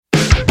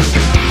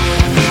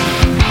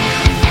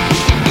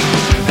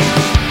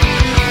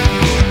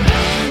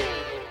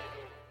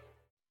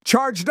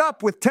Charged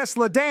Up with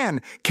Tesla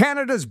Dan,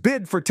 Canada's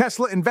bid for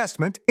Tesla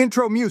investment,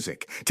 intro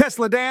music.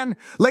 Tesla Dan,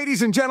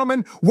 ladies and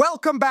gentlemen,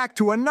 welcome back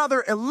to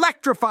another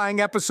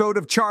electrifying episode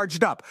of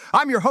Charged Up.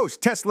 I'm your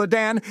host, Tesla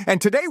Dan, and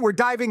today we're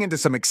diving into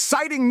some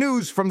exciting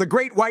news from the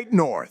Great White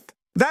North.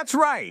 That's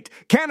right.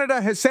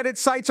 Canada has set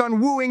its sights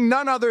on wooing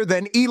none other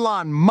than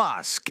Elon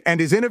Musk and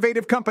his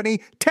innovative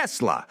company,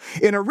 Tesla.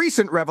 In a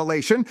recent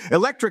revelation,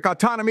 Electric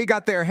Autonomy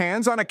got their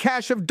hands on a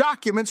cache of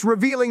documents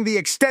revealing the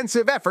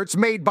extensive efforts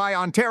made by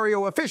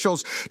Ontario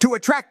officials to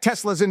attract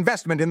Tesla's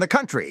investment in the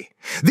country.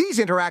 These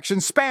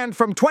interactions spanned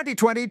from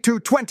 2020 to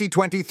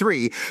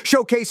 2023,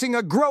 showcasing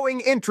a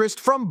growing interest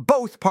from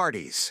both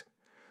parties.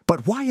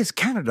 But why is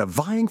Canada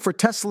vying for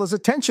Tesla's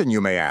attention, you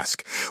may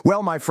ask?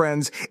 Well, my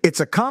friends, it's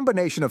a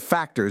combination of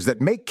factors that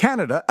make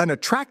Canada an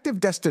attractive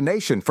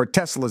destination for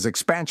Tesla's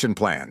expansion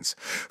plans.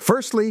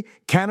 Firstly,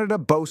 Canada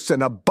boasts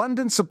an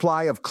abundant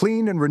supply of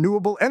clean and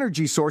renewable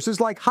energy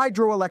sources like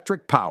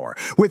hydroelectric power.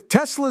 With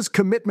Tesla's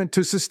commitment to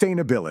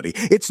sustainability,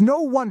 it's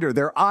no wonder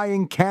they're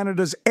eyeing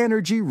Canada's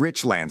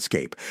energy-rich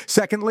landscape.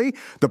 Secondly,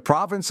 the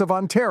province of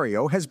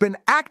Ontario has been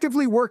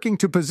actively working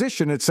to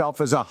position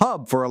itself as a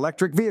hub for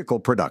electric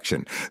vehicle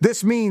production.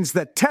 This means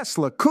that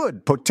Tesla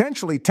could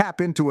potentially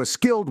tap into a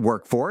skilled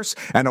workforce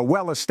and a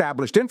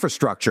well-established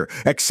infrastructure,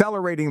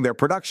 accelerating their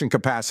production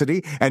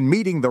capacity and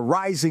meeting the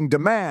rising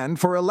demand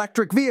for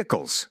electric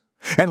vehicles.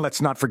 And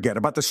let's not forget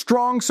about the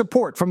strong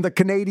support from the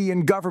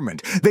Canadian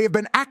government. They have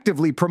been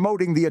actively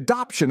promoting the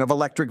adoption of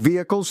electric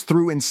vehicles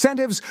through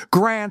incentives,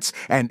 grants,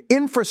 and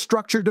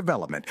infrastructure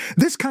development.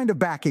 This kind of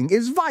backing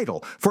is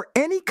vital for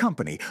any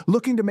company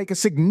looking to make a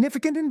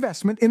significant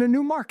investment in a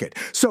new market.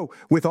 So,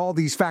 with all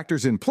these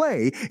factors in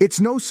play, it's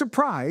no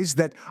surprise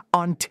that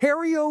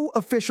Ontario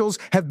officials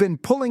have been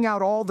pulling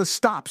out all the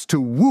stops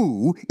to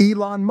woo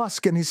Elon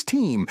Musk and his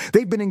team.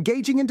 They've been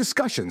engaging in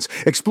discussions,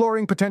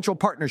 exploring potential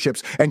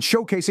partnerships, and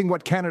showcasing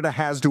what Canada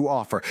has to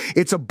offer.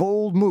 It's a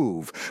bold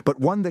move, but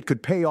one that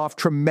could pay off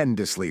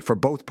tremendously for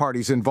both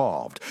parties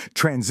involved.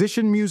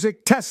 Transition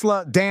music,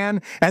 Tesla,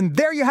 Dan, and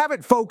there you have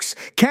it, folks.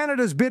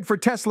 Canada's bid for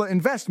Tesla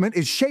investment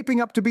is shaping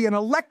up to be an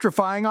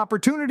electrifying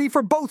opportunity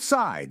for both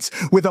sides.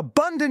 With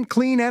abundant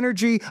clean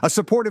energy, a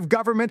supportive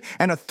government,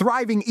 and a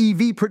thriving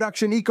EV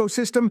production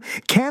ecosystem,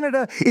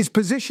 Canada is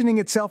positioning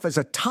itself as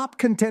a top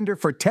contender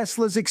for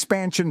Tesla's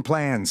expansion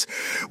plans.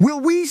 Will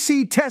we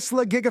see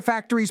Tesla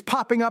gigafactories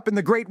popping up in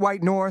the Great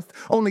White North?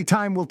 Only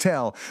time will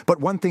tell. But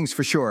one thing's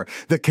for sure,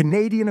 the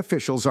Canadian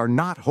officials are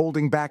not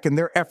holding back in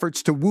their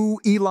efforts to woo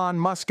Elon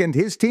Musk and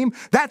his team.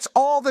 That's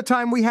all the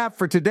time we have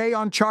for today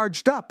on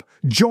Charged Up.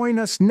 Join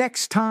us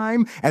next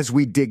time as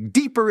we dig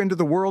deeper into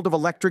the world of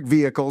electric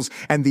vehicles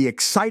and the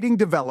exciting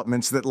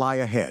developments that lie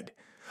ahead.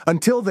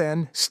 Until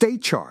then, stay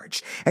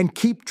charged and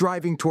keep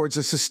driving towards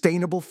a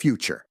sustainable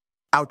future.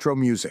 Outro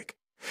music.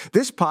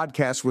 This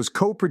podcast was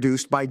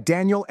co-produced by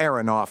Daniel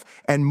Aronoff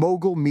and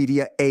Mogul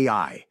Media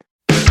AI.